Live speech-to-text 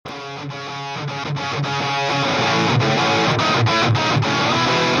From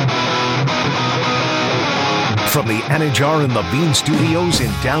the Anajar and Levine Studios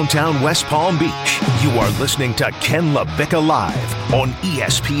in downtown West Palm Beach, you are listening to Ken LaVicka Live on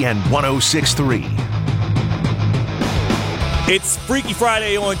ESPN 106.3. It's Freaky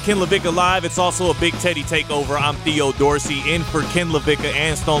Friday on Ken LaVicka Live. It's also a Big Teddy Takeover. I'm Theo Dorsey in for Ken LaVicka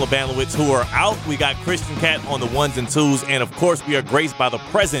and Stone Labanowitz, who are out. We got Christian Cat on the ones and twos. And, of course, we are graced by the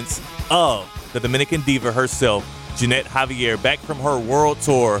presence of the Dominican diva herself, Jeanette Javier, back from her world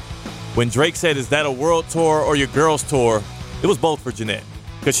tour. When Drake said, is that a world tour or your girls' tour? It was both for Jeanette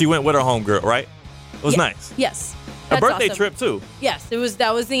because she went with her homegirl, right? It was nice. Yes. A birthday awesome. trip, too. Yes,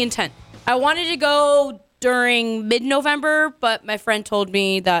 that was the intent. I wanted to go during mid-November, but my friend told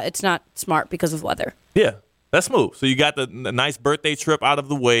me that it's not smart because of weather. Yeah, that's smooth. So you got the nice birthday trip out of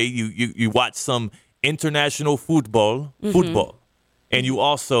the way. You watched some international football, and you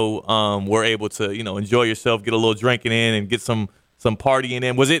also were able to enjoy yourself, get a little drinking in, and get some partying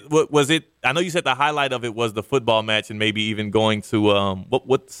in. Was it? I know you said the highlight of it was the football match, and maybe even going to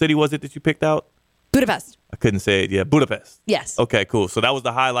what city was it that you picked out? Budapest. I couldn't say it. Yeah, Budapest. Yes. Okay, cool. So that was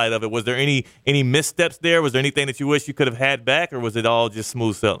the highlight of it. Was there any missteps there? Was there anything that you wish you could have had back, or was it all just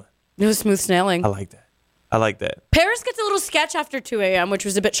smooth sailing? It was smooth sailing. I like that. Paris gets a little sketch after 2 a.m., which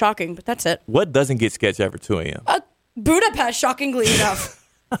was a bit shocking, but that's it. What doesn't get sketch after 2 a.m.? Budapest, shockingly enough.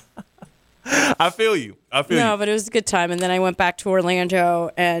 I feel you. No, but it was a good time. And then I went back to Orlando,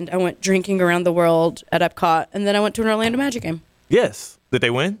 and I went drinking around the world at Epcot, and then I went to an Orlando Magic game. Yes. Did they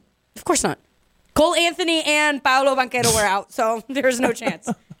win? Of course not. Cole Anthony and Paolo Banchero were out, so there was no chance.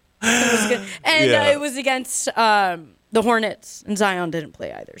 It was good. And it was against the Hornets, and Zion didn't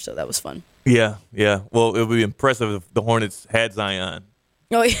play either, so that was fun. Yeah. Well, it would be impressive if the Hornets had Zion.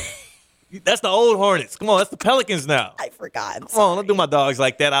 Oh, yeah. That's the old Hornets. Come on, that's the Pelicans now. I forgot. Come on, don't do my dogs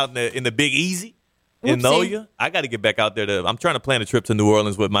like that out in the Big Easy. In Noya. I got to get back out there. I'm trying to plan a trip to New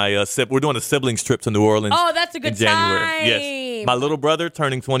Orleans with my we're doing a siblings trip to New Orleans. Oh, that's a good in January. time. Yes. My little brother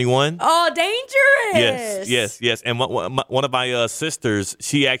turning 21. Oh, dangerous. Yes. And one of my sisters,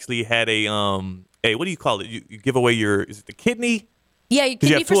 she actually had a what do you call it? You give away is it the kidney? Yeah, your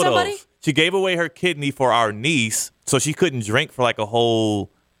kidney for somebody? She gave away her kidney for our niece, so she couldn't drink for like a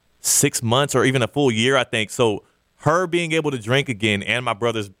whole 6 months or even a full year, I think. So her being able to drink again and my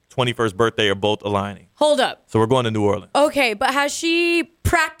brother's 21st birthday are both aligning. Hold up. So we're going to New Orleans. Okay, but has she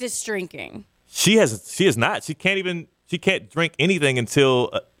practiced drinking? She has not. She can't drink anything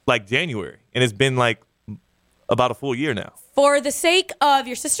until like January. And it's been like about a full year now. For the sake of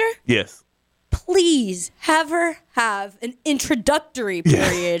your sister? Yes. Please have her have an introductory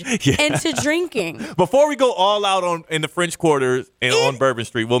period into drinking. Before we go all out in the French Quarter and on Bourbon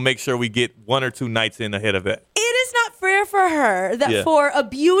Street, we'll make sure we get 1 or 2 nights in ahead of that. It is not fair for her that for a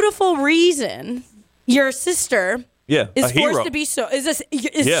beautiful reason, your sister is forced to be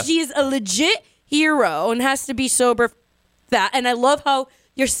she is a legit hero and has to be sober for that. And I love how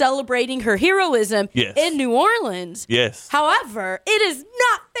you're celebrating her heroism in New Orleans. Yes. However, it is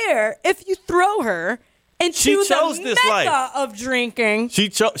not fair if you throw her into the mecca of drinking.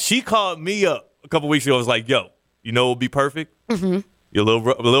 She called me up a couple weeks ago. I was like, yo, you know what would be perfect? Mm-hmm. Your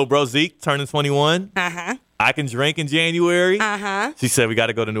little bro Zeke turning 21. Uh-huh. I can drink in January. Uh-huh. She said we got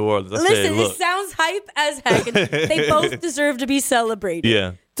to go to New Orleans. Listen, it sounds hype as heck. And they both deserve to be celebrated.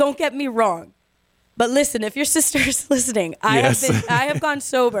 Yeah. Don't get me wrong. But listen, if your sister's listening, I have gone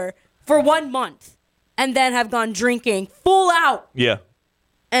sober for 1 month and then have gone drinking full out. Yeah.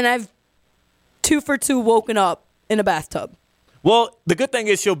 And I've 2 for 2 woken up in a bathtub. Well, the good thing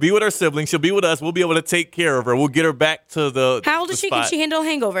is she'll be with her siblings. She'll be with us. We'll be able to take care of her. We'll get her back to the How old is she? Spot. Can she handle a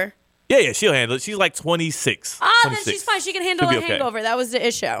hangover? Yeah, she'll handle it. She's like 26. Then she's fine. She can handle a hangover. That was the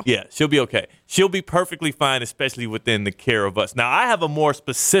issue. Yeah, she'll be okay. She'll be perfectly fine, especially within the care of us. Now, I have a more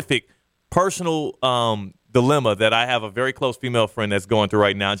specific personal dilemma that I have a very close female friend that's going through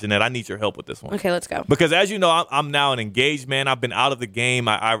right now. Jeanette, I need your help with this one. Okay, let's go. Because as you know, I'm now an engaged man. I've been out of the game.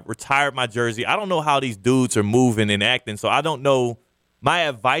 I retired my jersey. I don't know how these dudes are moving and acting, so I don't know. My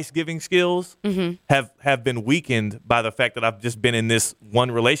advice-giving skills have been weakened by the fact that I've just been in this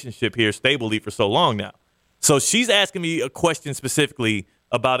one relationship here stably for so long now. So she's asking me a question specifically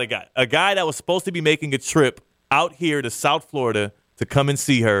about a guy that was supposed to be making a trip out here to South Florida to come and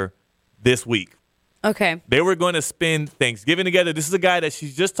see her this week. Okay. They were going to spend Thanksgiving together. This is a guy that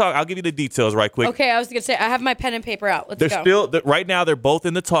she's just talking. I'll give you the details right quick. Okay, I was going to say, I have my pen and paper out. Let's go. Right now, they're both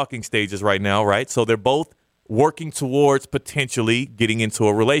in the talking stages right now, right? So they're both working towards potentially getting into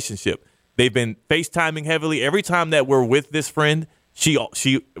a relationship. They've been FaceTiming heavily. Every time that we're with this friend, she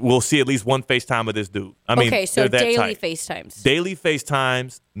will see at least one FaceTime of this dude. I mean, okay, so daily tight. FaceTimes. Daily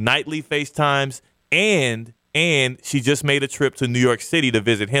FaceTimes, nightly FaceTimes, and she just made a trip to New York City to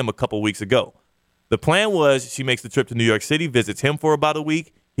visit him a couple weeks ago. The plan was she makes the trip to New York City, visits him for about a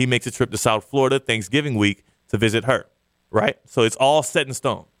week. He makes a trip to South Florida Thanksgiving week to visit her, right? So it's all set in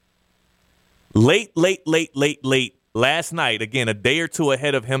stone. Late last night, again, a day or two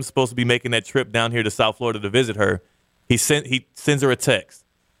ahead of him supposed to be making that trip down here to South Florida to visit her, he sends her a text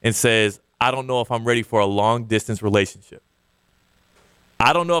and says, I don't know if I'm ready for a long-distance relationship.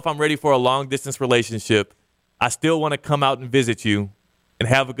 I don't know if I'm ready for a long-distance relationship. I still want to come out and visit you and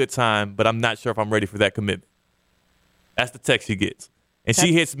have a good time, but I'm not sure if I'm ready for that commitment. That's the text she gets. And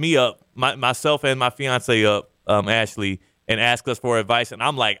she hits me up, myself and my fiance up, Ashley, and asks us for advice. And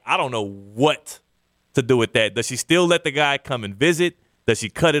I'm like, I don't know what to do with that. Does she still let the guy come and visit? Does she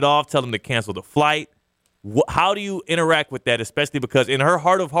cut it off, tell him to cancel the flight? How do you interact with that, especially because in her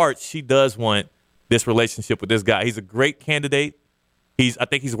heart of hearts, she does want this relationship with this guy. He's a great candidate. I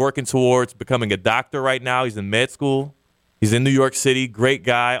think he's working towards becoming a doctor right now. He's in med school. He's in New York City. Great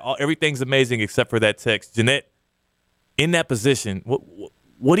guy. Everything's amazing except for that text. Jeanette, in that position,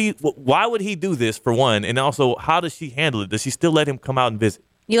 why would he do this, for one? And also, how does she handle it? Does she still let him come out and visit?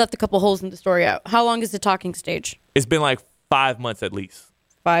 You left a couple holes in the story out. How long is the talking stage? It's been like 5 months at least.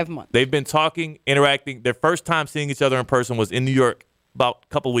 5 months. They've been talking, interacting. Their first time seeing each other in person was in New York about a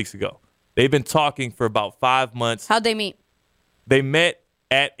couple weeks ago. They've been talking for about 5 months. How'd they meet? They met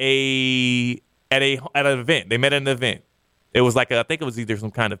at an event. They met at an event. It was I think it was either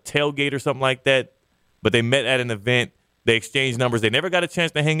some kind of tailgate or something like that. But they met at an event. They exchanged numbers. They never got a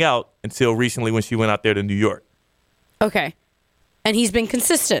chance to hang out until recently when she went out there to New York. Okay. And he's been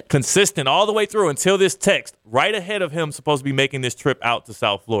consistent. Consistent all the way through until this text, right ahead of him supposed to be making this trip out to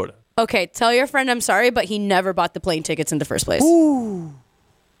South Florida. Okay, tell your friend I'm sorry, but he never bought the plane tickets in the first place. Ooh.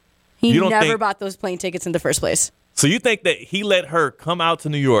 He never bought those plane tickets in the first place. So you think that he let her come out to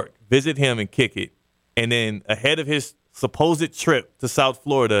New York, visit him and kick it, and then ahead of his supposed trip to South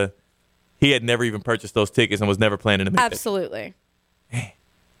Florida, he had never even purchased those tickets and was never planning to make that. Absolutely.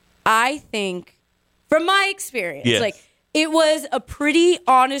 I think, from my experience, it was a pretty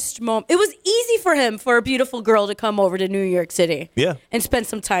honest moment. It was easy for him, for a beautiful girl to come over to New York City and spend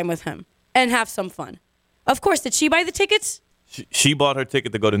some time with him and have some fun. Of course, did she buy the tickets? She bought her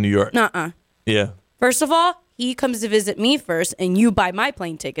ticket to go to New York. Nuh-uh. Yeah. First of all, he comes to visit me first, and you buy my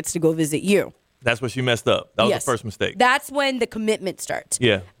plane tickets to go visit you. That's where she messed up. That was the first mistake. That's when the commitment starts.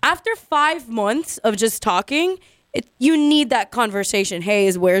 Yeah. After 5 months of just talking, you need that conversation.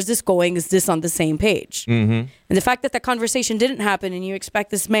 Hey, where's this going? Is this on the same page? Mm-hmm. And the fact that that conversation didn't happen and you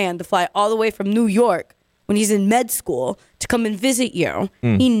expect this man to fly all the way from New York when he's in med school to come and visit you,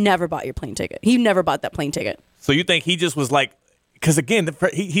 he never bought your plane ticket. He never bought that plane ticket. So you think he just was like, because again,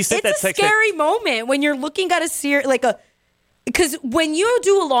 he sent that text. It's a scary moment when you're looking at because when you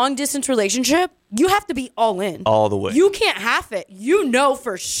do a long distance relationship, you have to be all in. All the way. You can't half it. You know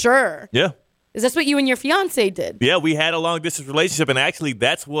for sure. Yeah. Because that's what you and your fiance did. Yeah, we had a long distance relationship, and actually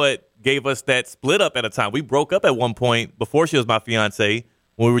that's what gave us that split up at a time. We broke up at one point before she was my fiance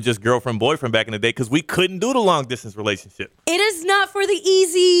when we were just girlfriend, boyfriend back in the day because we couldn't do the long distance relationship. It is not for the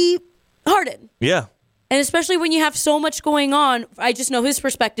easy-hearted. Yeah. And especially when you have so much going on. I just know his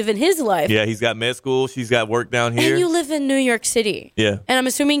perspective in his life. Yeah, he's got med school. She's got work down here. And you live in New York City. Yeah. And I'm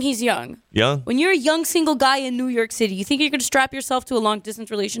assuming he's young. Young? When you're a young single guy in New York City, you think you're going to strap yourself to a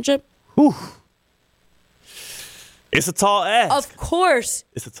long-distance relationship? Whew. It's a tall ask. Of course.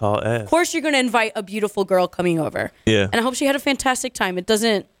 It's a tall ask. Of course you're going to invite a beautiful girl coming over. Yeah. And I hope she had a fantastic time. It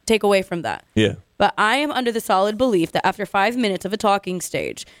doesn't take away from that. Yeah. But I am under the solid belief that after 5 minutes of a talking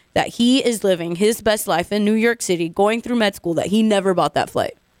stage, that he is living his best life in New York City, going through med school, that he never bought that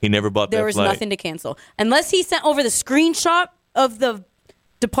flight. He never bought that flight. There was nothing to cancel. Unless he sent over the screenshot of the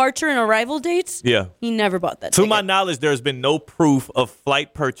departure and arrival dates, he never bought that To ticket. my knowledge, there's been no proof of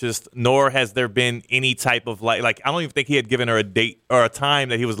flight purchased, nor has there been any type of like I don't even think he had given her a date or a time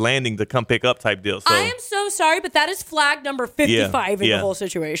that he was landing to come pick up type deal. So I am so sorry, but that is flag number 55 in the whole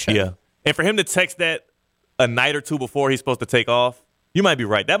situation. Yeah. And for him to text that a night or two before he's supposed to take off, you might be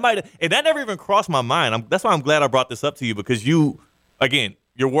right. And that never even crossed my mind. That's why I'm glad I brought this up to you because you're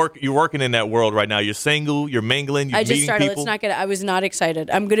working in that world right now. You're single. You're mingling. You're meeting people. I was not excited.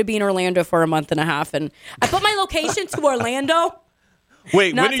 I'm going to be in Orlando for a month and a half, and I put my location to Orlando.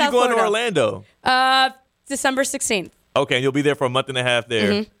 Wait, when are you going to Orlando? December 16th. Okay, and you'll be there for a month and a half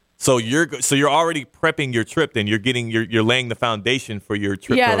there. Mm-hmm. So you're already prepping your trip. Then you're laying the foundation for your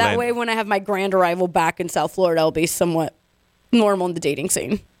trip. Yeah, to Orlando. that way when I have my grand arrival back in South Florida, I'll be somewhat normal in the dating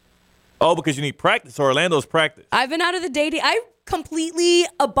scene. Oh, because you need practice. Orlando's practice. I've been out of the dating. I completely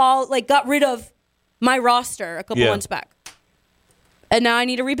got rid of my roster a couple months back. And now I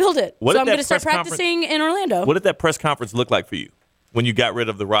need to rebuild it. So I'm going to start practicing in Orlando. What did that press conference look like for you when you got rid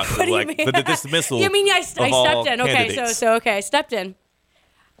of the roster? What do you mean? The dismissal. I stepped in. Okay, I stepped in.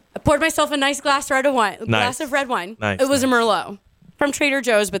 I poured myself a nice glass of red wine. Nice. It was a Merlot from Trader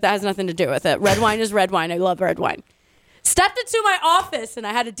Joe's, but that has nothing to do with it. Red wine is red wine. I love red wine. Stepped into my office, and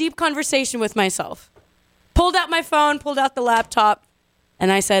I had a deep conversation with myself. Pulled out my phone, pulled out the laptop, and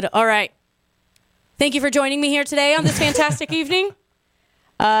I said, all right, thank you for joining me here today on this fantastic evening.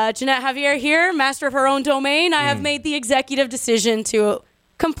 Jeanette Javier here, master of her own domain. I have made the executive decision to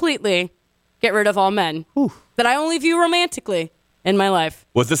completely get rid of all men that I only view romantically in my life.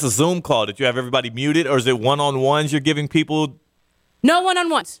 Was this a Zoom call? Did you have everybody muted, or is it one-on-ones you're giving people? No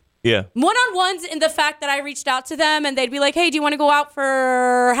one-on-ones. Yeah. One-on-ones in the fact that I reached out to them and they'd be like, hey, do you want to go out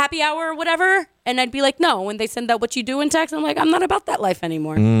for happy hour or whatever? And I'd be like, no. When they send that what you do in text, I'm like, I'm not about that life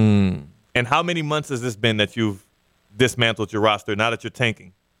anymore. And how many months has this been that you've dismantled your roster now that you're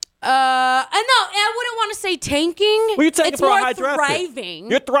tanking? I wouldn't want to say tanking. Well, you're tanking it's for more a high draft thriving.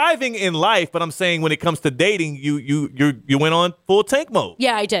 pick. You're thriving in life, but I'm saying when it comes to dating, you went on full tank mode.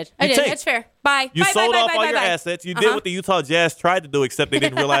 Yeah, I did. That's fair. Bye. You bye, sold bye, off bye, all bye, your bye. assets. You did what the Utah Jazz tried to do, except they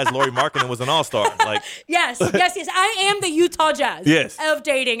didn't realize Lauri Markkanen was an all-star. Yes. I am the Utah Jazz of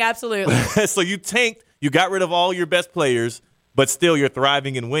dating, absolutely. So you tanked. You got rid of all your best players, but still you're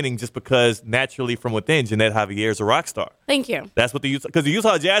thriving and winning just because naturally from within, Jeanette Javier is a rock star. Thank you. That's what because the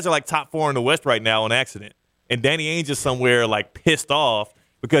Utah Jazz are top 4 in the West right now on accident. And Danny Ainge is somewhere pissed off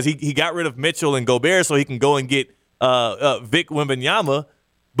because he got rid of Mitchell and Gobert so he can go and get Vic Wembanyama.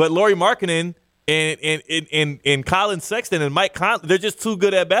 But Lauri Markkanen and Colin Sexton and Mike Conley, they're just too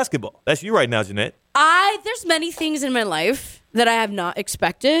good at basketball. That's you right now, Jeanette. There's many things in my life that I have not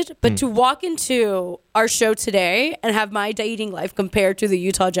expected, but to walk into our show today and have my dating life compared to the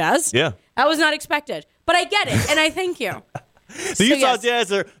Utah Jazz, that was not expected. But I get it, and I thank you. The Utah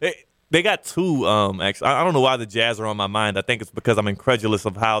Jazz they got two. Actually, I don't know why the Jazz are on my mind. I think it's because I'm incredulous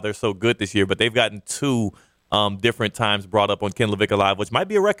of how they're so good this year. But they've gotten two different times brought up on Ken LaVicka Live, which might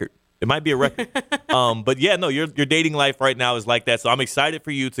be a record. It might be a record. But yeah, no, your dating life right now is like that. So I'm excited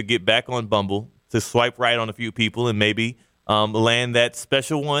for you to get back on Bumble, to swipe right on a few people, and maybe land that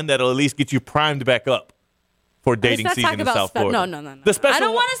special one that'll at least get you primed back up for dating season in South Florida. No. The special I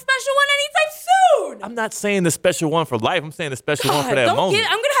don't want a special one anytime soon. I'm not saying the special one for life. I'm saying the special one for that moment.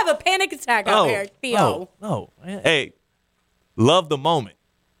 I'm going to have a panic attack out here, Theo. No. Hey, love the moment.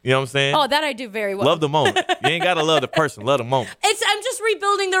 You know what I'm saying? Oh, that I do very well. Love the moment. You ain't got to love the person. Love the moment. I'm just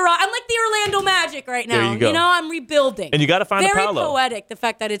rebuilding the rock. I'm like the Orlando Magic right now. There you go. I'm rebuilding. And you got to find a Paolo. Very poetic, the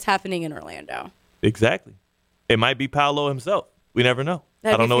fact that it's happening in Orlando. Exactly. It might be Paolo himself. We never know.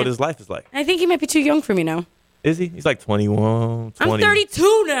 I don't know what his life is like. I think he might be too young for me now. Is he? He's 21, 20. I'm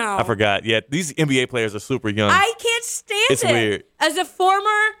 32 now. I forgot. Yeah, these NBA players are super young. I can't stand it's weird. As a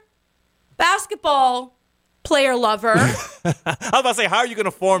former basketball player lover. I was about to say, how are you going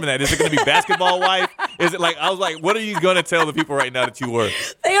to form that? Is it going to be basketball wife? Is it I was like, what are you going to tell the people right now that you were?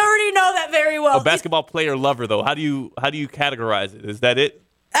 They already know that very well. A basketball player lover, though. How do you categorize it? Is that it?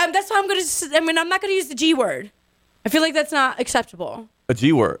 That's why I'm not going to use the G word. I feel like that's not acceptable. A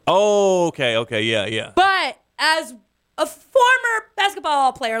G word. Oh, okay, yeah. But as a former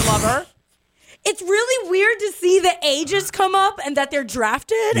basketball player lover, it's really weird to see the ages come up and that they're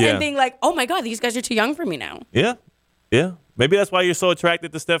drafted and being like, oh my God, these guys are too young for me now. Yeah. Maybe that's why you're so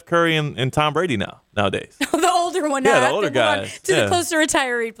attracted to Steph Curry and Tom Brady nowadays. The older one now. Yeah, the older guys. To the close to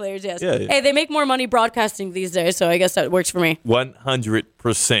retiree players, yes. Yeah. Hey, they make more money broadcasting these days, so I guess that works for me.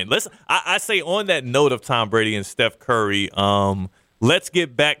 100%. I say on that note of Tom Brady and Steph Curry, let's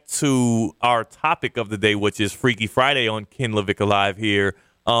get back to our topic of the day, which is Freaky Friday on Ken LaVicka Live here.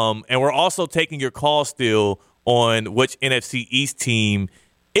 And we're also taking your call still on which NFC East team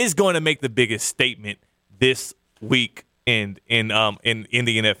is going to make the biggest statement this week in the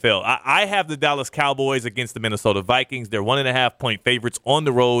NFL. I have the Dallas Cowboys against the Minnesota Vikings. They're 1.5-point favorites on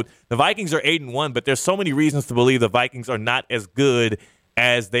the road. The Vikings are 8-1, but there's so many reasons to believe the Vikings are not as good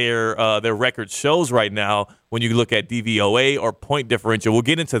as their record shows right now when you look at DVOA or point differential. We'll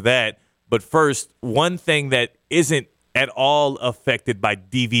get into that. But first, one thing that isn't at all affected by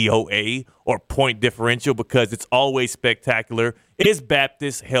DVOA or point differential because it's always spectacular is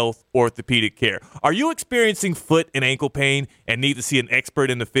Baptist Health Orthopedic Care. Are you experiencing foot and ankle pain and need to see an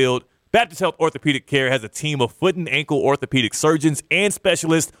expert in the field? Baptist Health Orthopedic Care has a team of foot and ankle orthopedic surgeons and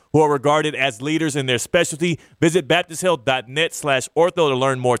specialists who are regarded as leaders in their specialty. Visit baptisthealth.net/ortho to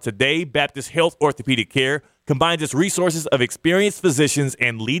learn more today. Baptist Health Orthopedic Care combines its resources of experienced physicians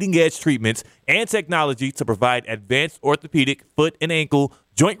and leading-edge treatments and technology to provide advanced orthopedic, foot and ankle,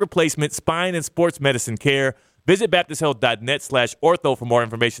 joint replacement, spine, and sports medicine care. Visit baptisthealth.net/ortho for more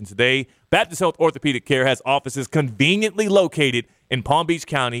information today. Baptist Health Orthopedic Care has offices conveniently located in Palm Beach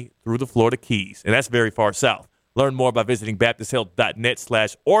County through the Florida Keys, and that's very far south. Learn more by visiting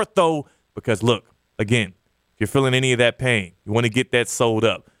baptisthealth.net/ortho because, look, again, if you're feeling any of that pain, you want to get that sewed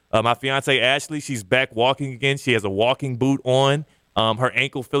up. My fiance, Ashley, she's back walking again. She has a walking boot on. Her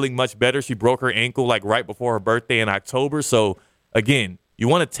ankle feeling much better. She broke her ankle like right before her birthday in October. So, again, you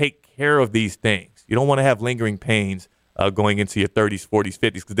want to take care of these things. You don't want to have lingering pains going into your 30s, 40s,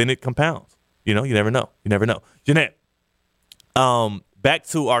 50s because then it compounds. You know, you never know. You never know. Jeanette, back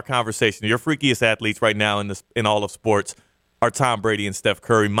to our conversation. Your freakiest athletes right now in all of sports are Tom Brady and Steph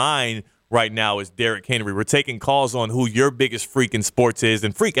Curry. Mine right now is Derrick Henry. We're taking calls on who your biggest freak in sports is.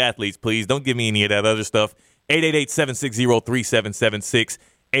 And freak athletes, please. Don't give me any of that other stuff. 888-760-3776.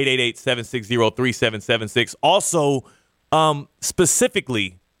 888-760-3776. Also,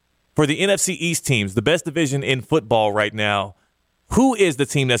 specifically for the NFC East teams, the best division in football right now, who is the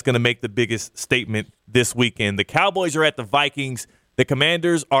team that's going to make the biggest statement this weekend? The Cowboys are at the Vikings. The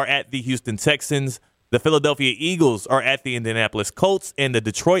Commanders are at the Houston Texans. The Philadelphia Eagles are at the Indianapolis Colts. And the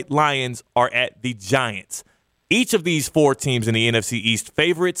Detroit Lions are at the Giants. Each of these four teams in the NFC East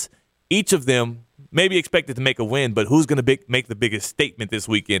favorites. Each of them may be expected to make a win, but who's going to make the biggest statement this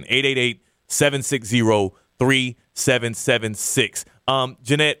weekend? 888-760-3776.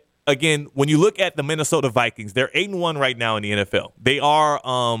 Jeanette, again, when you look at the Minnesota Vikings, they're 8-1 right now in the NFL. They are,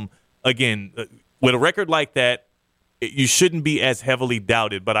 again, with a record like that, you shouldn't be as heavily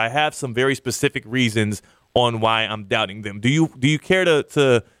doubted. But I have some very specific reasons on why I'm doubting them. Do you care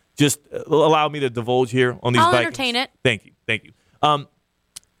to just allow me to divulge here on these Vikings? I'll entertain it. Thank you.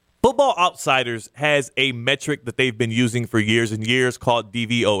 Football Outsiders has a metric that they've been using for years and years called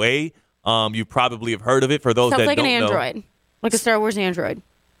DVOA. You probably have heard of it. For those that don't know, sounds like an Android, like a Star Wars Android.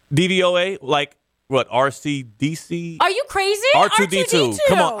 DVOA, like what? RCDC? Are you crazy? R2D2.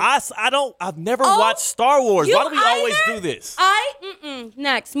 Come on, I've never watched Star Wars. Why do we always do this?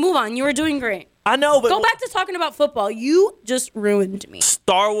 Next, move on. You were doing great. I know, but go back to talking about football. You just ruined me.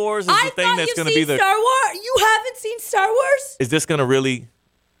 Star Wars is the thing that's going to be the Star Wars. You haven't seen Star Wars? Is this going to really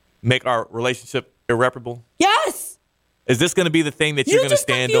make our relationship irreparable? Yes. Is this going to be the thing that you're going to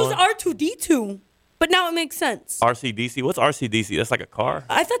stand on? You just confused R2D2. But now it makes sense. RCDC? What's RCDC? That's like a car?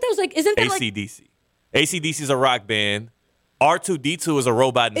 I thought that was like, isn't that ACDC. AC/DC is a rock band. R2D2 is a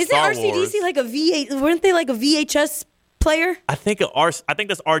robot in Star Wars. Isn't RCDC like a V8? Weren't they like a VHS player? I think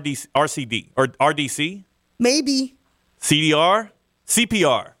that's RCD or RDC. Maybe. CDR?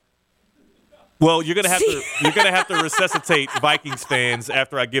 CPR. Well, you're gonna have to resuscitate Vikings fans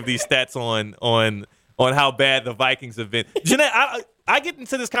after I give these stats on how bad the Vikings have been. Jeanette, I get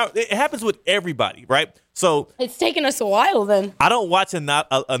into this it happens with everybody, right? So it's taken us a while then. I don't watch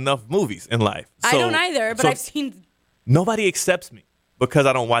enough movies in life. I don't either, but I've seen. Nobody accepts me because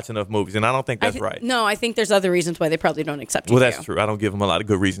I don't watch enough movies, and I don't think that's right. No, I think there's other reasons why they probably don't accept you. Well, that's true. I don't give them a lot of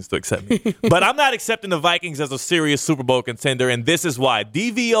good reasons to accept me. But I'm not accepting the Vikings as a serious Super Bowl contender, and this is why.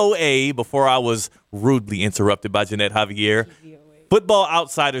 DVOA, before I was rudely interrupted by Jeanette Javier,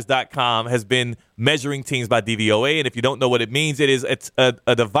 FootballOutsiders.com has been measuring teams by DVOA, and if you don't know what it means, it's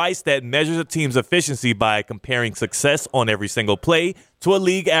a device that measures a team's efficiency by comparing success on every single play to a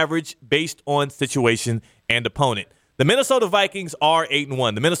league average based on situation and opponent. The Minnesota Vikings are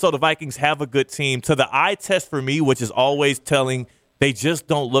 8-1. The Minnesota Vikings have a good team. To the eye test for me, which is always telling, they just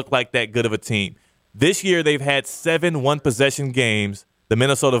don't look like that good of a team. This year, they've had 7 one-possession games. The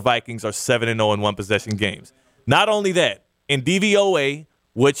Minnesota Vikings are 7-0 in one-possession games. Not only that, in DVOA,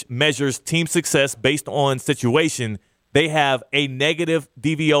 which measures team success based on situation, they have a negative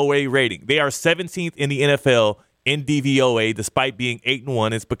DVOA rating. They are 17th in the NFL in DVOA despite being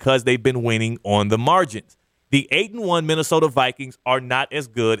 8-1. It's because they've been winning on the margins. The 8-1 Minnesota Vikings are not as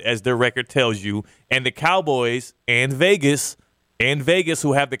good as their record tells you, and the Cowboys and Vegas,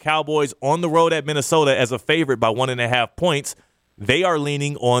 who have the Cowboys on the road at Minnesota as a favorite by 1.5 points, they are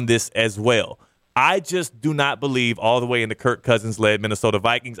leaning on this as well. I just do not believe all the way in the Kirk Cousins-led Minnesota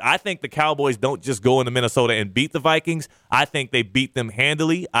Vikings. I think the Cowboys don't just go into Minnesota and beat the Vikings. I think they beat them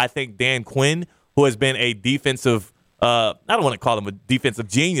handily. I think Dan Quinn, who has been a defensive I don't want to call him a defensive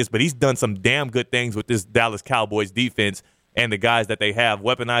genius, but he's done some damn good things with this Dallas Cowboys defense and the guys that they have,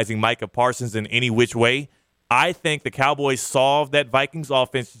 weaponizing Micah Parsons in any which way. I think the Cowboys solved that Vikings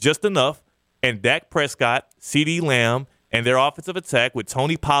offense just enough, and Dak Prescott, CeeDee Lamb, and their offensive attack with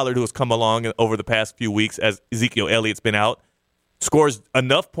Tony Pollard, who has come along over the past few weeks as Ezekiel Elliott's been out, scores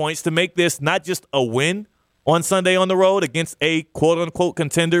enough points to make this not just a win on Sunday on the road against a quote-unquote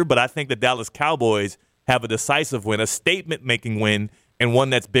contender, but I think the Dallas Cowboys have a decisive win, a statement-making win, and one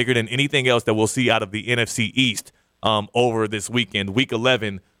that's bigger than anything else that we'll see out of the NFC East over this weekend, Week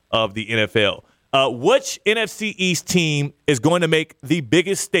 11 of the NFL. Which NFC East team is going to make the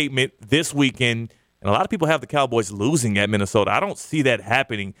biggest statement this weekend? And a lot of people have the Cowboys losing at Minnesota. I don't see that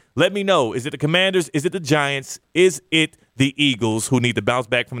happening. Let me know. Is it the Commanders? Is it the Giants? Is it the Eagles, who need to bounce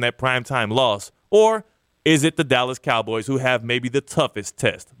back from that primetime loss? Or is it the Dallas Cowboys, who have maybe the toughest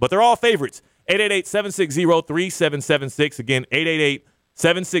test? But they're all favorites. 888-760-3776. Again,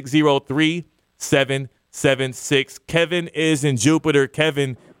 888-760-3776. Kevin is in Jupiter.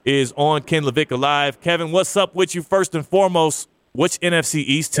 Kevin is on Ken LaVicka Live. Kevin, what's up with you first and foremost? Which NFC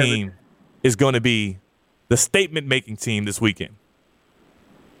East team is going to be the statement-making team this weekend?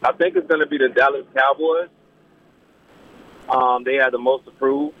 I think it's going to be the Dallas Cowboys. They have the most to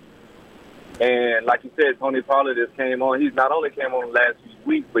prove. And like you said, Tony Pollard just came on. He's not only came on the last few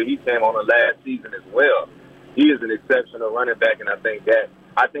weeks, but he came on the last season as well. He is an exceptional running back, and I think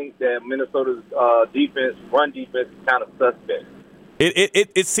that Minnesota's run defense is kind of suspect.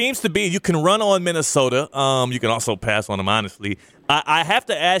 It seems to be you can run on Minnesota. You can also pass on them, honestly. I have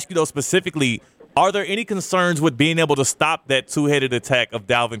to ask you, though, specifically, are there any concerns with being able to stop that two-headed attack of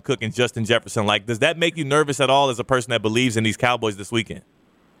Dalvin Cook and Justin Jefferson? Like, does that make you nervous at all as a person that believes in these Cowboys this weekend?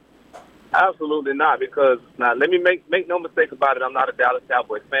 Absolutely not, because now let me make no mistake about it. I'm not a Dallas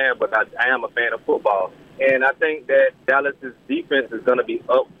Cowboys fan, but I am a fan of football. And I think that Dallas's defense is going to be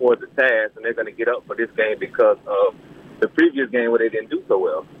up for the task, and they're going to get up for this game because of the previous game where they didn't do so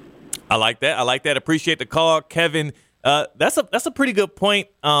well. I like that. Appreciate the call, Kevin. That's a pretty good point.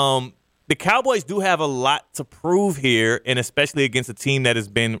 The Cowboys do have a lot to prove here, and especially against a team that has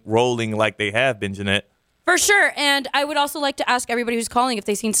been rolling like they have been, Jeanette. For sure, and I would also like to ask everybody who's calling if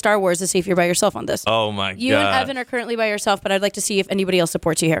they've seen Star Wars to see if you're by yourself on this. Oh, my God. You and Evan are currently by yourself, but I'd like to see if anybody else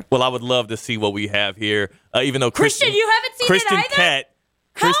supports you here. Well, I would love to see what we have here, even though Christian, you haven't seen Christian it either? Cat.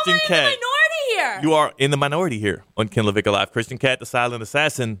 Christian How am I in the minority here? You are in the minority here on Ken LaVicka Live. Christian Cat, the silent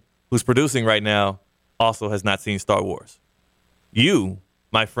assassin, who's producing right now, also has not seen Star Wars. You,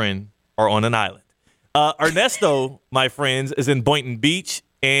 my friend, are on an island. Ernesto, my friends, is in Boynton Beach,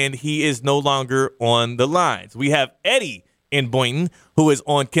 and he is no longer on the lines. We have Eddie in Boynton, who is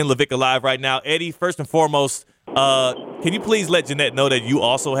on Ken LaVicka Live right now. Eddie, first and foremost, can you please let Jeanette know that you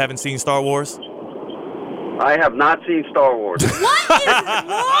also haven't seen Star Wars? I have not seen Star Wars. What is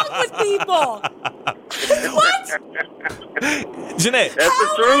wrong with people? What? Jeanette. That's the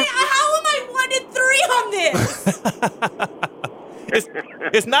truth. How am I 1-3 on this?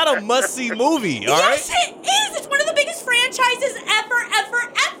 It's not a must-see movie, all right? Yes, it is. It's one of the biggest franchises ever.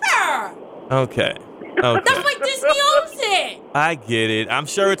 Okay. That's why Disney owns it. I get it. I'm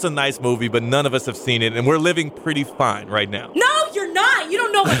sure it's a nice movie, but none of us have seen it, and we're living pretty fine right now. No, you're not. You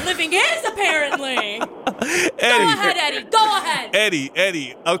don't know what living is, apparently. Go ahead, Eddie. Go ahead.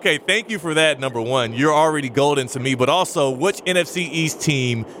 Eddie. Okay, thank you for that, number one. You're already golden to me, but also, which NFC East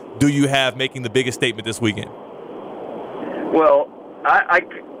team do you have making the biggest statement this weekend? Well,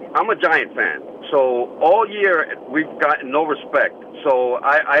 I'm a Giant fan, so all year we've gotten no respect. So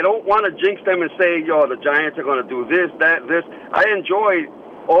I don't want to jinx them and say, the Giants are going to do this, that, this. I enjoy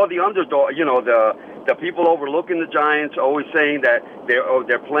all the underdog, the people overlooking the Giants, always saying that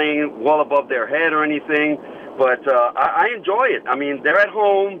they're playing well above their head or anything. But I enjoy it. I mean, they're at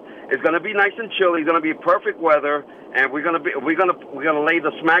home. It's going to be nice and chilly. It's going to be perfect weather, and we're going to lay the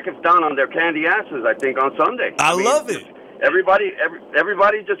smackers down on their candy asses, I think, on Sunday. I love it. Everybody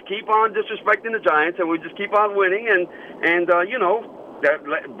just keep on disrespecting the Giants, and we just keep on winning, and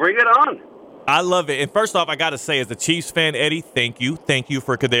bring it on. I love it. And first off, I got to say, as a Chiefs fan, Eddie, thank you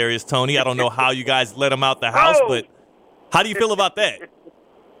for Kadarius Toney. I don't know how you guys let him out the house, but how do you feel about that?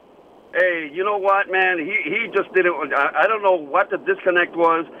 Hey, you know what, man? He just didn't. I don't know what the disconnect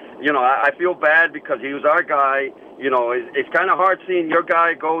was. I feel bad because he was our guy. It's kind of hard seeing your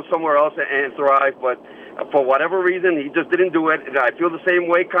guy go somewhere else and thrive, but for whatever reason, he just didn't do it. I feel the same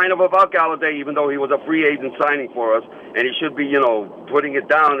way kind of about Galladay, even though he was a free agent signing for us, and he should be, putting it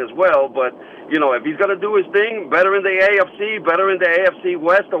down as well. But, if he's going to do his thing, better in the AFC, better in the AFC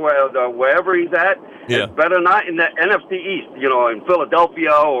West or wherever he's at. Yeah. It's better not in the NFC East, in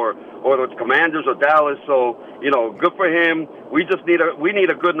Philadelphia or the Commanders or Dallas. So, good for him. We need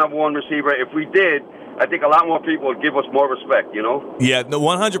a good number one receiver. If we did, I think a lot more people would give us more respect, you know? Yeah, no,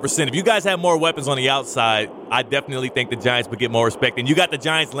 100%. If you guys have more weapons on the outside, I definitely think the Giants would get more respect. And you got the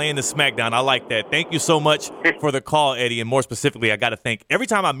Giants laying the smackdown. I like that. Thank you so much for the call, Eddie. And more specifically, I got to thank, every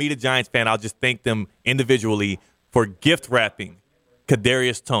time I meet a Giants fan, I'll just thank them individually for gift wrapping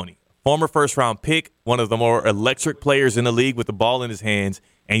Kadarius Toney, former first-round pick, one of the more electric players in the league with the ball in his hands,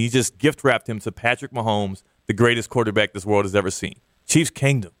 and you just gift wrapped him to Patrick Mahomes, the greatest quarterback this world has ever seen. Chiefs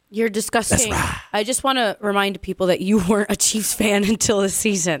Kingdom. You're disgusting. That's right. I just want to remind people that you weren't a Chiefs fan until this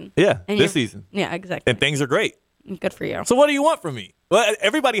season. Yeah, this season. Yeah, exactly. And things are great. Good for you. So what do you want from me? Well,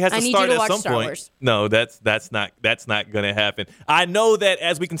 everybody has to start at some Star point. Wars. No, that's not going to happen. I know that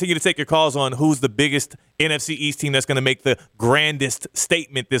as we continue to take your calls on who's the biggest NFC East team that's going to make the grandest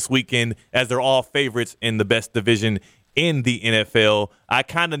statement this weekend, as they're all favorites in the best division in the NFL, I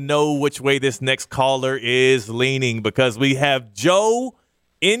kind of know which way this next caller is leaning, because we have Joe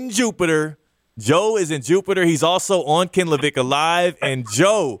in Jupiter. Joe is in Jupiter. He's also on Ken LaVicka Live. And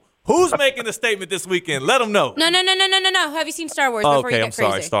Joe, who's making the statement this weekend? Let them know. No. Have you seen Star Wars before you get crazy?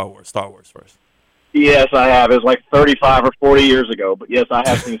 I'm sorry. Star Wars first. Yes, I have. It was like 35 or 40 years ago, but yes, I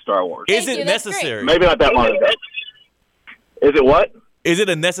have seen Star Wars. Is it necessary? Maybe not that long ago. Is it what? Is it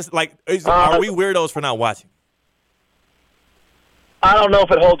a necessary? Are we weirdos for not watching? I don't know if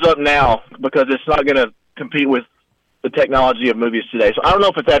it holds up now, because it's not going to compete with the technology of movies today. So I don't know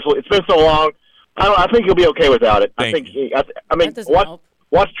if it's actually. It's been so long. I think you'll be okay without it. I mean,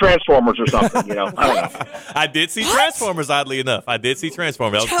 watch Transformers or something. You know, I don't know. I did see Transformers. Oddly enough, I did see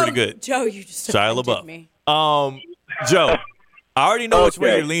Transformers. That was pretty good. Joe, you just Shia offended me. Joe, I already know which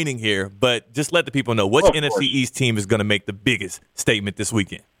way you're leaning here, but just let the people know which NFC East team is going to make the biggest statement this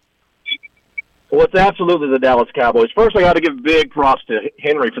weekend. Well, it's absolutely the Dallas Cowboys. First, I got to give big props to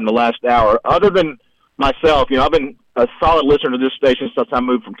Henry from the last hour. Other than myself, you know, I've been a solid listener to this station since I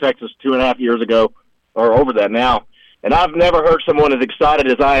moved from Texas 2.5 years ago, or over that now. And I've never heard someone as excited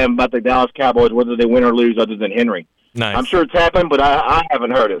as I am about the Dallas Cowboys, whether they win or lose, other than Henry. Nice. I'm sure it's happened, but I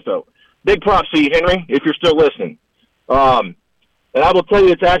haven't heard it. So big props to you, Henry, if you're still listening. And I will tell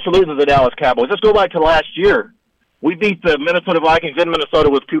you, it's absolutely the Dallas Cowboys. Let's go back to last year. We beat the Minnesota Vikings in Minnesota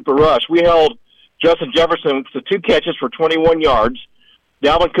with Cooper Rush. We held Justin Jefferson to 2 catches for 21 yards.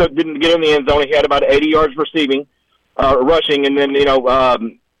 Dalvin Cook didn't get in the end zone. He had about 80 yards rushing, and then,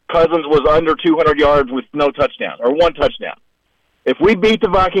 Cousins was under 200 yards with no touchdowns, or 1 touchdown. If we beat the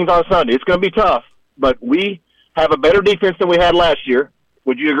Vikings on Sunday, it's going to be tough, but we have a better defense than we had last year.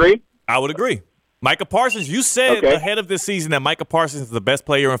 Would you agree? I would agree. Micah Parsons, you said ahead of this season that Micah Parsons is the best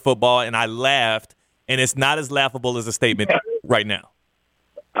player in football, and I laughed, and it's not as laughable as a statement right now.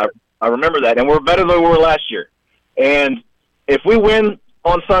 I remember that, and we're better than we were last year. And if we win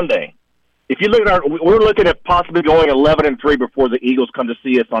on Sunday, if you look at we're looking at possibly going 11-3 before the Eagles come to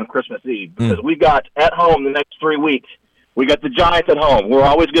see us on Christmas Eve, because we got at home the next 3 weeks. We got the Giants at home. We're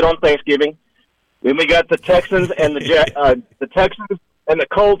always good on Thanksgiving. Then we got the Texans and the Texans and the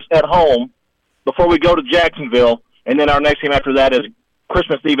Colts at home before we go to Jacksonville, and then our next game after that is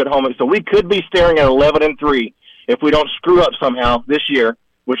Christmas Eve at home. So we could be staring at 11-3 if we don't screw up somehow this year,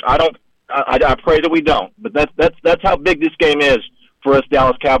 which I don't. I pray that we don't. But that's how big this game is for us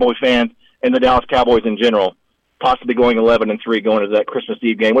Dallas Cowboy fans and the Dallas Cowboys in general. Possibly going 11-3 going into that Christmas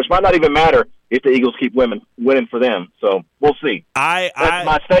Eve game, which might not even matter if the Eagles keep winning for them. So we'll see. That's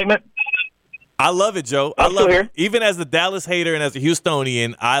my statement. I love it, Joe. I love it. Even as a Dallas hater and as a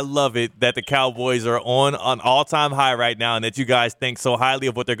Houstonian, I love it that the Cowboys are on an all-time high right now, and that you guys think so highly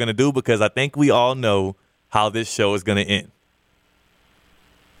of what they're going to do, because I think we all know how this show is going to end.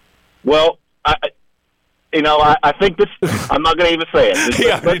 Well, I think this. I'm not going to even say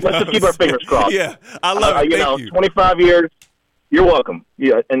it. Let's just keep our fingers crossed. Yeah, I love it. Thank you. 25 years. You're welcome.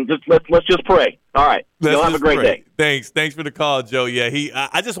 Yeah, and just let's just pray. All right. You'll have a great day. Thanks for the call, Joe. Yeah,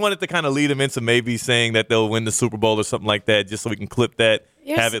 I just wanted to kind of lead him into maybe saying that they'll win the Super Bowl or something like that, just so we can clip that,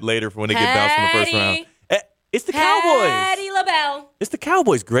 have it later for when they get bounced from the first round. It's the Cowboys. Patty LaBelle. It's the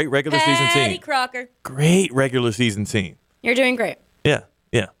Cowboys. Great regular season team. Patty Crocker. Great regular season team. You're doing great. Yeah.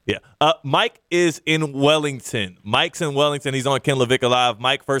 Mike is in Wellington. Mike's in Wellington. He's on Ken LaVicka Live.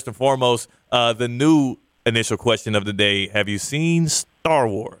 Mike, first and foremost, the new initial question of the day: have you seen Star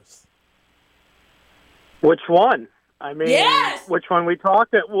Wars? Which one? I mean, yes! Which one we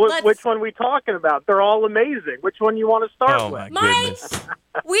talking? Which one we talking about? They're all amazing. Which one you want to start with? Mike,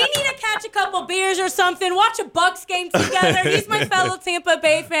 we need to catch a couple beers or something. Watch a Bucks game together. He's my fellow Tampa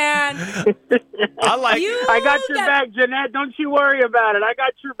Bay fan. I got your back, Jeanette. Don't you worry about it. I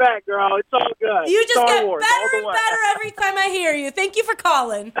got your back, girl. It's all good. You just get better and better every time I hear you. Thank you for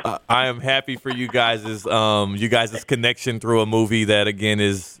calling. I am happy for you guys' connection through a movie that, again,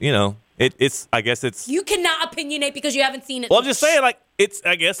 is, I guess it's. You cannot opinionate because you haven't seen it. Well, I'm just saying, like, it's.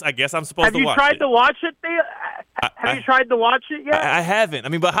 I guess I'm supposed to watch it. Have you tried to watch it, Theo? Have you tried to watch it yet? I haven't. I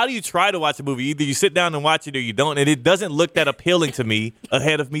mean, but how do you try to watch a movie? Either you sit down and watch it or you don't, and it doesn't look that appealing to me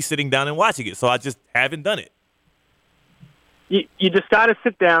ahead of me sitting down and watching it. So I just haven't done it. You just got to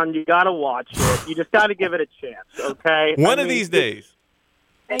sit down. You got to watch it. You just got to give it a chance, okay? One of these days.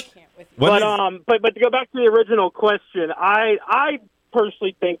 I can't with you. But to go back to the original question, I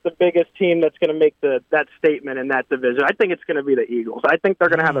personally think the biggest team that's going to make that statement in that division, I think it's going to be the Eagles. I think they're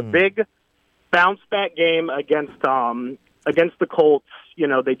going to have a big bounce back game against the Colts. You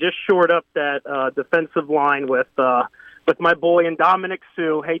know, they just shored up that defensive line with my boy and Dominic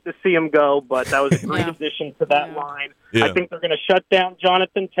Sue. Hate to see him go, but that was a great addition to that line. Yeah. I think they're going to shut down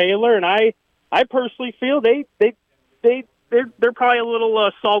Jonathan Taylor, and I personally feel they're probably a little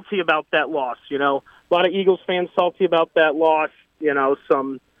salty about that loss. You know, a lot of Eagles fans salty about that loss. You know,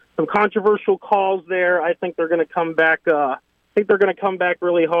 some controversial calls there. I think they're going to come back. I think they're going to come back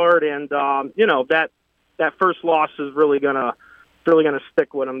really hard, and you know, that first loss is really going to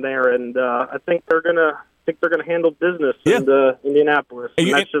stick with them there. And I think they're going to handle business in Indianapolis.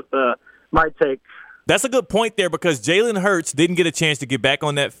 And that's just my take. That's a good point there because Jalen Hurts didn't get a chance to get back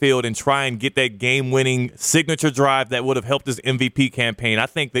on that field and try and get that game-winning signature drive that would have helped his MVP campaign. I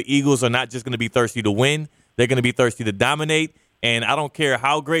think the Eagles are not just going to be thirsty to win. They're going to be thirsty to dominate. And I don't care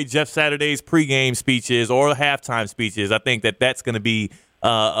how great Jeff Saturday's pregame speech is or halftime speech is. I think that's going to be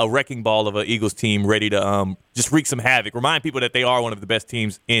a wrecking ball of an Eagles team ready to just wreak some havoc. Remind people that they are one of the best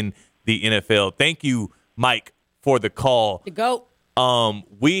teams in the NFL. Thank you, Mike, for the call. The GOAT. Do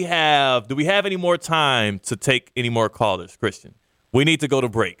we have any more time to take any more callers, Christian? We need to go to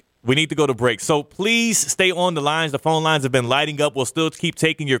break. So please stay on the lines. The phone lines have been lighting up. We'll still keep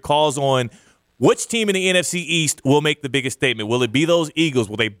taking your calls on which team in the NFC East will make the biggest statement. Will it be those Eagles?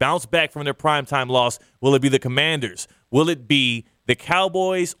 Will they bounce back from their primetime loss? Will it be the Commanders? Will it be the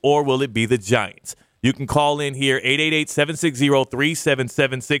Cowboys? Or will it be the Giants? You can call in here,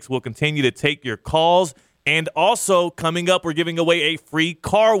 888-760-3776. We'll continue to take your calls. And also, coming up, we're giving away a free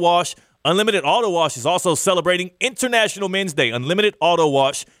car wash. Unlimited Auto Wash is also celebrating International Men's Day. Unlimited Auto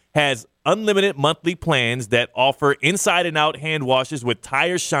Wash has unlimited monthly plans that offer inside and out hand washes with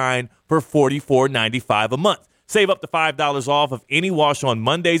Tire Shine for $44.95 a month. Save up to $5 off of any wash on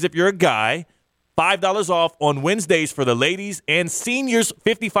Mondays if you're a guy, $5 off on Wednesdays for the ladies, and seniors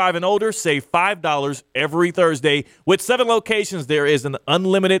 55 and older save $5 every Thursday. With 7 locations, there is an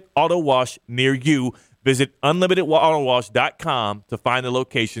unlimited auto wash near you. Visit unlimitedautowash.com to find the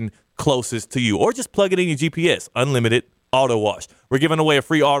location closest to you, or just plug it in your GPS, Unlimited Auto Wash. We're giving away a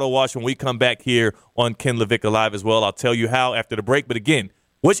free auto wash when we come back here on Ken LaVicka Live as well. I'll tell you how after the break. But again,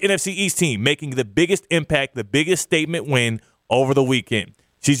 which NFC East team making the biggest impact, the biggest statement win over the weekend?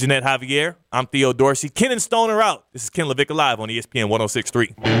 She's Jeanette Javier. I'm Theo Dorsey. Ken and Stone are out. This is Ken LaVicka Live on ESPN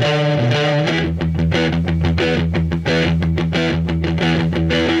 106.3.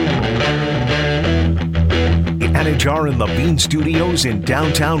 Anajar and Levine Studios in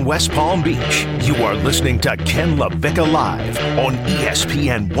downtown West Palm Beach. You are listening to Ken LaVicka Live on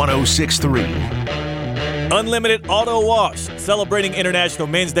ESPN 106.3. Unlimited Auto Wash, celebrating International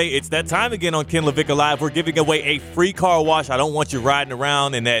Men's Day. It's that time again on Ken LaVicka Live. We're giving away a free car wash. I don't want you riding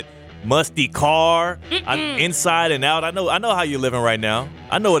around in that musty car. I'm inside and out. I know how you're living right now.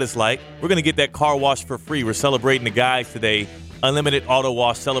 I know what it's like. We're going to get that car wash for free. We're celebrating the guys today. Unlimited Auto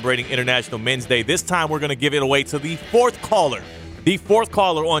Wash, celebrating International Men's Day. This time we're going to give it away to the fourth caller. The fourth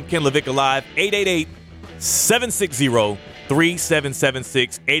caller on Ken LaVicka Live,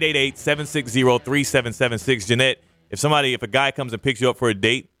 888-760-3776. 888-760-3776. Jeanette, if a guy comes and picks you up for a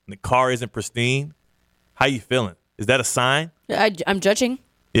date and the car isn't pristine, how you feeling? Is that a sign? I'm judging.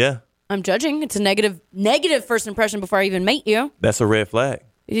 Yeah. I'm judging. It's a negative first impression before I even meet you. That's a red flag.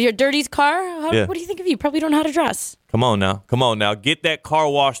 Your dirty's car? What do you think of you? Probably don't know how to dress. Come on now. Get that car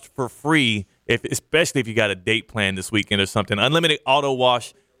washed for free, especially if you got a date planned this weekend or something. Unlimited Auto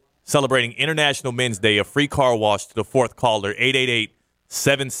Wash, celebrating International Men's Day. A free car wash to the fourth caller,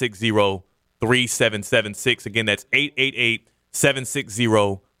 888-760-3776. Again, that's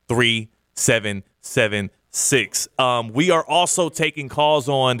 888-760-3776. We are also taking calls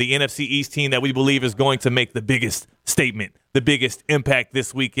on the NFC East team that we believe is going to make the biggest statement, the biggest impact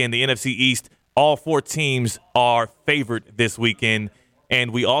this weekend. The NFC East, all 4 teams are favored this weekend.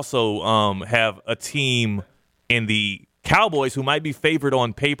 And we also have a team in the Cowboys who might be favored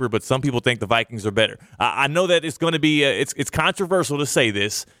on paper, but some people think the Vikings are better. I know that it's going to be it's controversial to say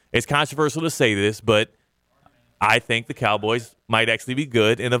this. But I think the Cowboys might actually be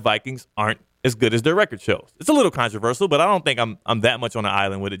good, and the Vikings aren't as good as their record shows. It's a little controversial, but I don't think I'm that much on an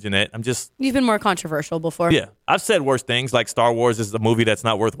island with it, Jeanette. You've been more controversial before. Yeah. I've said worse things, like Star Wars is a movie that's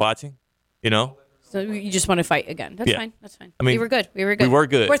not worth watching, So you just want to fight again. That's fine. That's fine. I mean, we were good. We were good. We're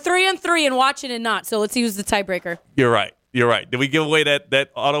 3-3 and watching and not, so let's use the tiebreaker. You're right. Did we give away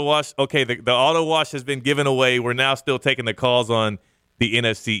that auto wash? Okay, the auto wash has been given away. We're now still taking the calls on the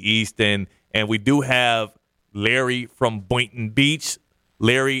NFC East, and we do have Larry from Boynton Beach.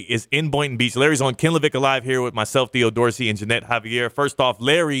 Larry is in Boynton Beach. Larry's on Ken LaVicka Live here with myself, Theo Dorsey, and Jeanette Javier. First off,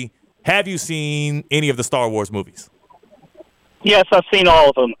 Larry, have you seen any of the Star Wars movies? Yes, I've seen all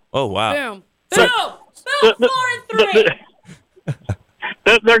of them. Oh, wow. Boom. Boom. 4-3.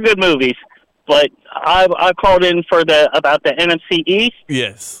 They're good movies, but I called in about the NFC East.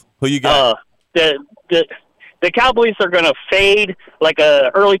 Yes. Who you got? The Cowboys are going to fade like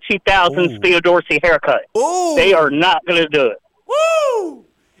a early 2000s Theo Dorsey haircut. Ooh. They are not going to do it. Woo!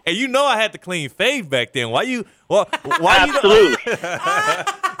 And I had the clean fade back then. Why you Absolutely.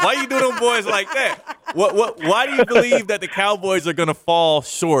 why you do them boys like that? Why do you believe that the Cowboys are going to fall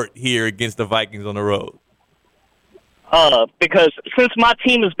short here against the Vikings on the road? Because since my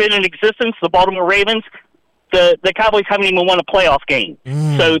team has been in existence, the Baltimore Ravens, the Cowboys haven't even won a playoff game.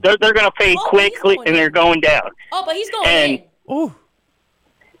 So they're going to fade quickly, and they're going down. Oh, but he's going in. Ooh.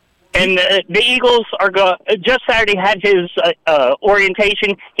 And the Eagles are going. Just Saturday had his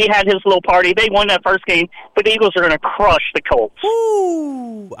orientation. He had his little party. They won that first game, but the Eagles are going to crush the Colts.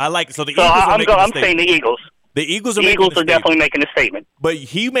 Ooh, I like it. So I'm saying the Eagles. The Eagles are definitely making a statement. But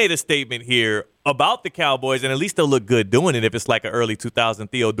he made a statement here about the Cowboys, and at least they'll look good doing it if it's like an early 2000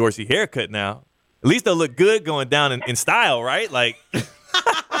 Theo Dorsey haircut now. At least they'll look good going down in style, right? Like.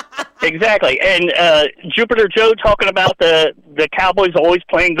 Exactly. And Jupiter Joe talking about the Cowboys always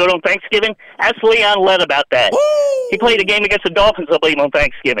playing good on Thanksgiving. Ask Leon Lett about that. Ooh. He played a game against the Dolphins, I believe, on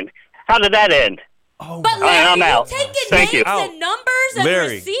Thanksgiving. How did that end? Oh, but Larry, I'm out. Taking Thank names you. and numbers and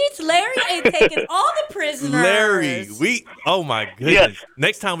receipts. Larry ain't taking all the prisoners. Larry, oh my goodness. Yes.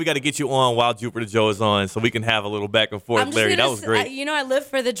 Next time we got to get you on while Jupiter Joe is on so we can have a little back and forth, Larry. That was great. I live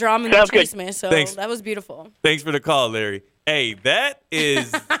for the drama and the chase, man, so Thanks. That was beautiful. Thanks for the call, Larry. Hey, that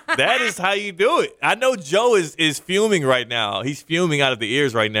is how you do it. I know Joe is fuming right now. He's fuming out of the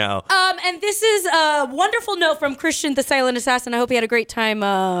ears right now. And this is a wonderful note from Christian the Silent Assassin. I hope he had a great time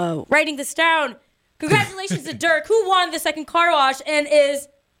writing this down. Congratulations to Dirk, who won the second car wash and is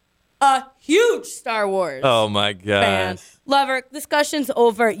a huge Star Wars my gosh. fan. Lover, discussion's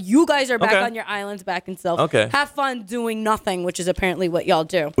over. You guys are back on your islands, back in self. Okay. Have fun doing nothing, which is apparently what y'all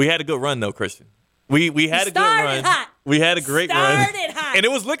do. We had a good run, though, Christian. We had a good run. Hot. We had a great run. Started hot. And it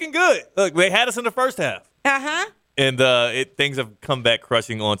was looking good. Look, they had us in the first half. Uh-huh. And things have come back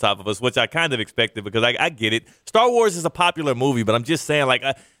crushing on top of us, which I kind of expected because I get it. Star Wars is a popular movie, but I'm just saying,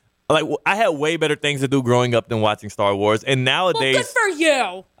 I had way better things to do growing up than watching Star Wars. And nowadays, well, good for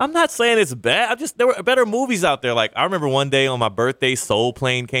you. I'm not saying it's bad. there were better movies out there. Like I remember one day on my birthday, Soul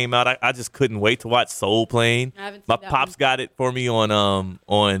Plane came out. I just couldn't wait to watch Soul Plane. My pops got it for me on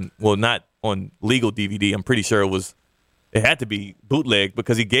not on legal DVD. I'm pretty sure it had to be bootleg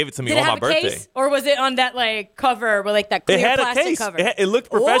because he gave it to me on my birthday. Case, or was it on that cover with that clear plastic cover? It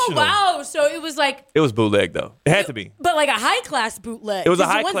looked professional. Oh wow! So it was it was bootleg though. It had to be, but like a high class bootleg. It was a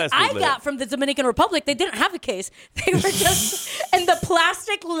high class bootleg. I got from the Dominican Republic. They didn't have a case. They were just in the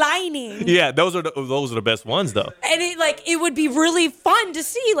plastic lining. Yeah, those are the best ones though. And it would be really fun to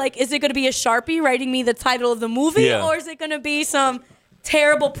see. Is it going to be a Sharpie writing me the title of the movie, or is it going to be some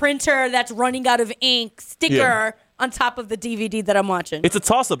terrible printer that's running out of ink sticker on top of the DVD that I'm watching? It's a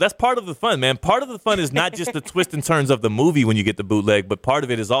toss-up. That's part of the fun, man. Part of the fun is not just the twists and turns of the movie when you get the bootleg, but part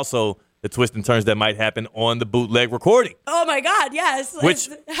of it is also the twists and turns that might happen on the bootleg recording. Oh, my God, yes.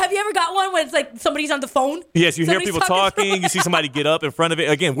 Have you ever got one when it's somebody's on the phone? Yes, you hear people talking. You see somebody get up in front of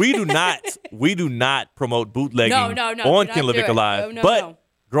it. Again, we do not promote bootlegging on Ken LaVicka Live. No.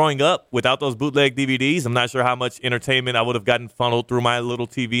 Growing up without those bootleg DVDs, I'm not sure how much entertainment I would have gotten funneled through my little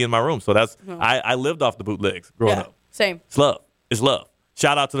TV in my room. So I lived off the bootlegs growing up. Same. It's love. It's love.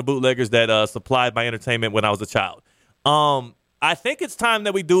 Shout out to the bootleggers that supplied my entertainment when I was a child. I think it's time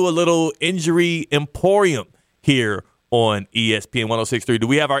that we do a little injury emporium here on ESPN 106.3. Do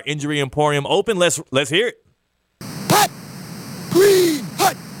we have our injury emporium open? Let's hear it. Hut! Green!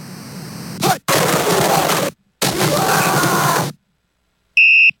 Hut! Hut!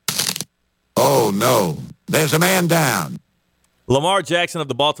 Oh, no. There's a man down. Lamar Jackson of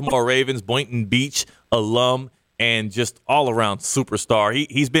the Baltimore Ravens, Boynton Beach alum, and just all-around superstar.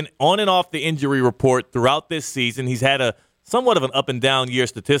 He's been on and off the injury report throughout this season. He's had a somewhat of an up-and-down year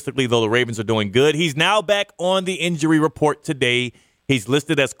statistically, though the Ravens are doing good. He's now back on the injury report today. He's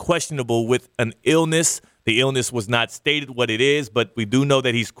listed as questionable with an illness. The illness was not stated what it is, but we do know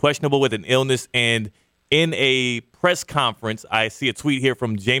that he's questionable with an illness. And in a press conference, I see a tweet here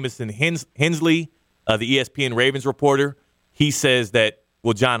from Jamison Hensley, the ESPN Ravens reporter. He says that,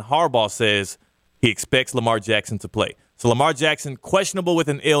 John Harbaugh says he expects Lamar Jackson to play. So Lamar Jackson, questionable with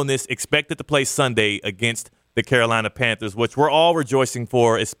an illness, expected to play Sunday against the Carolina Panthers, which we're all rejoicing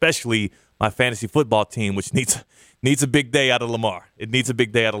for, especially my fantasy football team, which needs a big day out of Lamar. It needs a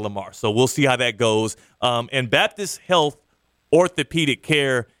big day out of Lamar. So we'll see how that goes. And Baptist Health Orthopedic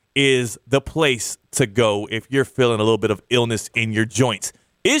Care is the place to go if you're feeling a little bit of illness in your joints.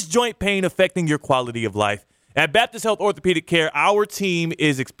 Is joint pain affecting your quality of life? At Baptist Health Orthopedic Care, our team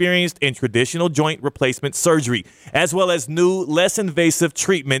is experienced in traditional joint replacement surgery, as well as new, less invasive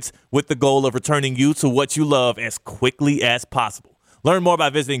treatments with the goal of returning you to what you love as quickly as possible. Learn more by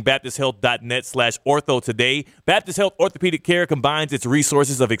visiting baptisthealth.net/ortho today. Baptist Health Orthopedic Care combines its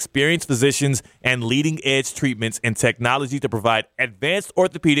resources of experienced physicians and leading-edge treatments and technology to provide advanced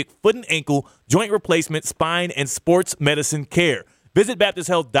orthopedic, foot and ankle, joint replacement, spine, and sports medicine care. Visit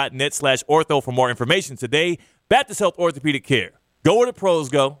baptisthealth.net/ortho for more information today. Baptist Health Orthopedic Care. Go where the pros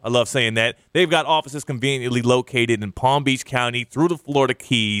go. I love saying that. They've got offices conveniently located in Palm Beach County through the Florida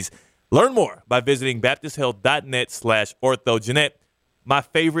Keys. Learn more by visiting baptisthealth.net/ortho. Jeanette, my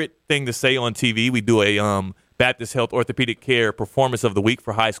favorite thing to say on TV, we do a Baptist Health Orthopedic Care Performance of the Week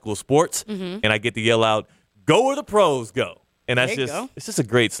for high school sports, and I get to yell out, "Go where the pros go." And that's it's just a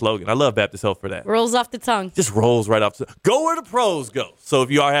great slogan. I love Baptist Health for that. Rolls off the tongue. Just rolls right off. Go where the pros go. So if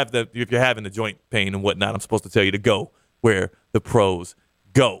you're having the joint pain and whatnot, I'm supposed to tell you to go where the pros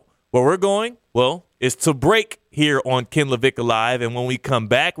go. Where we're going, is to break here on Ken LaVicka Live. And when we come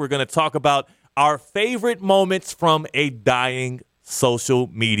back, we're going to talk about our favorite moments from a dying social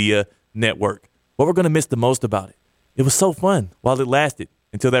media network. What we're going to miss the most about it. It was so fun while it lasted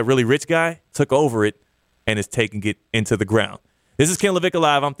until that really rich guy took over it and is taking it into the ground. This is Ken LaVicka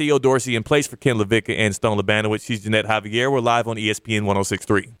Live. I'm Theo Dorsey, in place for Ken LaVicka and Stone Labanowitz. She's Jeanette Javier. We're live on ESPN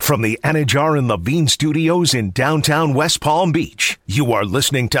 106.3. From the Anajar and Levine Studios in downtown West Palm Beach, you are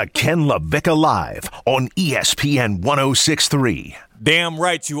listening to Ken LaVicka Live on ESPN 106.3. Damn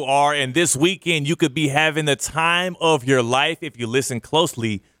right you are. And this weekend, you could be having the time of your life if you listen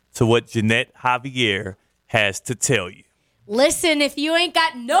closely to what Jeanette Javier has to tell you. Listen, if you ain't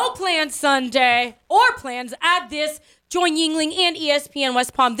got no plans Sunday or plans, add this. Join Yingling and ESPN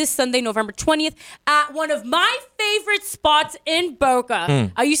West Palm this Sunday, November 20th, at one of my favorite spots in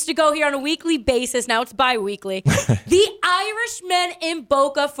Boca. I used to go here on a weekly basis. Now it's bi-weekly. The Irishmen in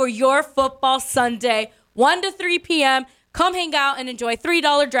Boca for your football Sunday, 1 to 3 p.m. Come hang out and enjoy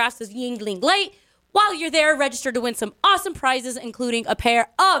 $3 drafts as Yingling late. While you're there, register to win some awesome prizes, including a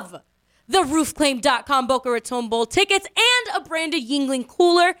pair of the roofclaim.com Boca Raton Bowl tickets and a branded Yingling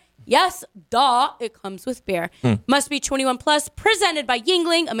cooler. Yes, duh, it comes with beer. Must be 21 plus, presented by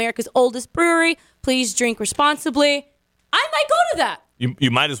Yingling, America's oldest brewery. Please drink responsibly. I might go to that.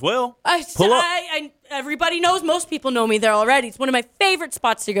 You might as well. Pull up. Everybody knows, most people know me there already. It's one of my favorite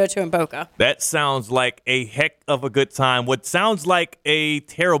spots to go to in Boca. That sounds like a heck of a good time. What sounds like a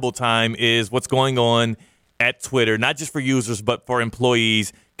terrible time is what's going on at Twitter, not just for users, but for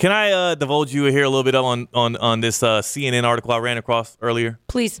employees. Can I divulge you here a little bit on this CNN article I ran across earlier?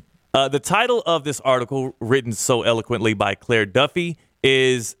 Please. The title of this article, written so eloquently by Claire Duffy,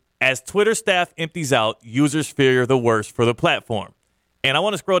 is "As Twitter Staff Empties Out, Users Fear the Worst for the Platform." And I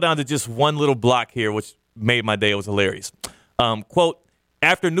want to scroll down to just one little block here, which made my day. It was hilarious. Quote,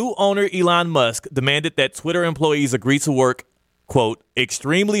 after new owner Elon Musk demanded that Twitter employees agree to work, quote,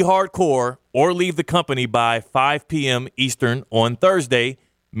 extremely hardcore or leave the company by 5 p.m. Eastern on Thursday,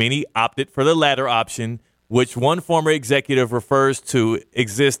 many opted for the latter option, which one former executive refers to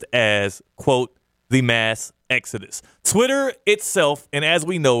exist as, quote, the mass exodus. Twitter itself, and as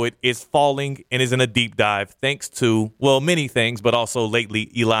we know it, is falling and is in a deep dive thanks to, many things, but also lately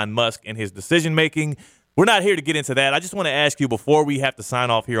Elon Musk and his decision-making. We're not here to get into that. I just want to ask you before we have to sign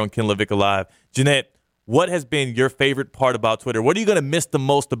off here on Ken LaVicka Live, Jeanette, what has been your favorite part about Twitter? What are you going to miss the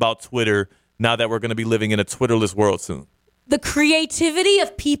most about Twitter now that we're going to be living in a Twitterless world soon? The creativity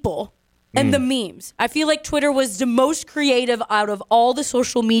of people and the memes. I feel like Twitter was the most creative out of all the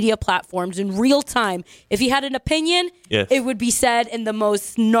social media platforms in real time. If you had an opinion, it would be said in the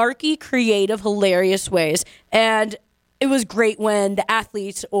most snarky, creative, hilarious ways. And it was great when the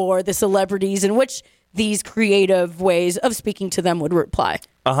athletes or the celebrities in which these creative ways of speaking to them would reply.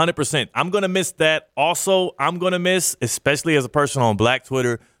 100%. I'm going to miss that. Also, I'm going to miss, especially as a person on Black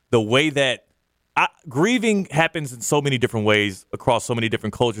Twitter, the way that grieving happens in so many different ways across so many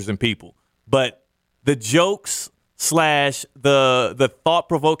different cultures and people. But the jokes slash the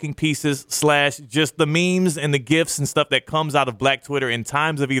thought-provoking pieces slash just the memes and the GIFs and stuff that comes out of Black Twitter in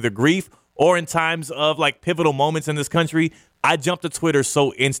times of either grief or in times of like pivotal moments in this country, I jump to Twitter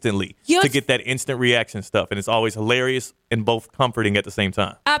so instantly to get that instant reaction stuff. And it's always hilarious and both comforting at the same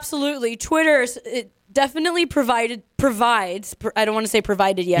time. Absolutely. Twitter definitely provides, I don't want to say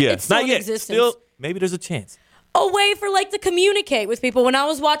provided yet. Yeah, it's still not yet. in existence. Still, maybe there's a chance. A way for to communicate with people. When I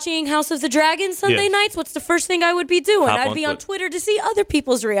was watching House of the Dragon Sunday nights, what's the first thing I would be doing? I'd be on Twitter to see other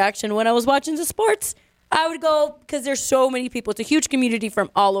people's reaction. When I was watching the sports, I would go because there's so many people. It's a huge community from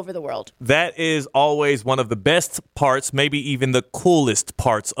all over the world. That is always one of the best parts, maybe even the coolest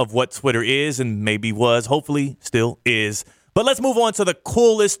parts of what Twitter is and maybe was, hopefully still is. But let's move on to the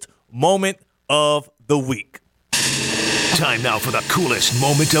coolest moment of the week. Time now for the coolest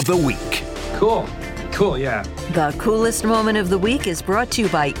moment of the week. Cool, yeah. The coolest moment of the week is brought to you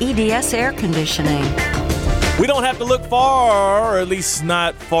by EDS Air Conditioning. We don't have to look far, or at least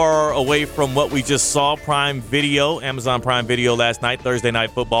not far away from what we just saw. Prime Video, Amazon Prime Video last night, Thursday Night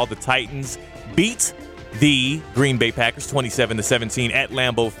Football. The Titans beat the Green Bay Packers 27-17 at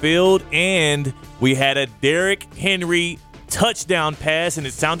Lambeau Field, and we had a Derrick Henry touchdown pass, and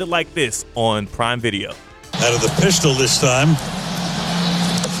it sounded like this on Prime Video. Out of the pistol this time.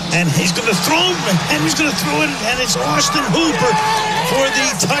 And he's going to throw him, and he's going to throw it, and it's Austin Hooper for the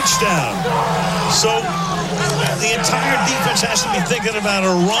touchdown. So the entire defense has to be thinking about a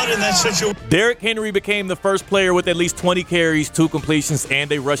run in that situation. Derrick Henry became the first player with at least 20 carries, 2 completions, and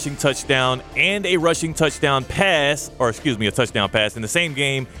a rushing touchdown, pass in the same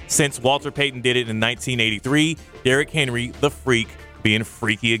game since Walter Payton did it in 1983. Derrick Henry, the freak, being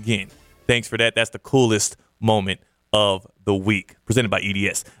freaky again. Thanks for that. That's the coolest moment of the week, presented by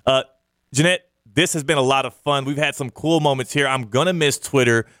EDS. Jeanette, this has been a lot of fun. We've had some cool moments here. I'm going to miss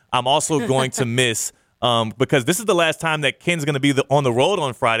Twitter. I'm also going to miss, because this is the last time that Ken's going to be on the road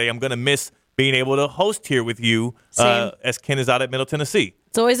on Friday, I'm going to miss being able to host here with you as Ken is out at Middle Tennessee.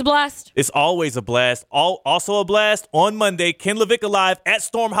 It's always a blast. It's always a blast. Also a blast on Monday, Ken LaVicka Live at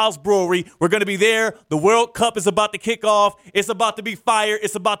Stormhouse Brewery. We're going to be there. The World Cup is about to kick off. It's about to be fire.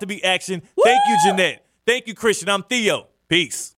 It's about to be action. Woo! Thank you, Jeanette. Thank you, Christian. I'm Theo. Peace.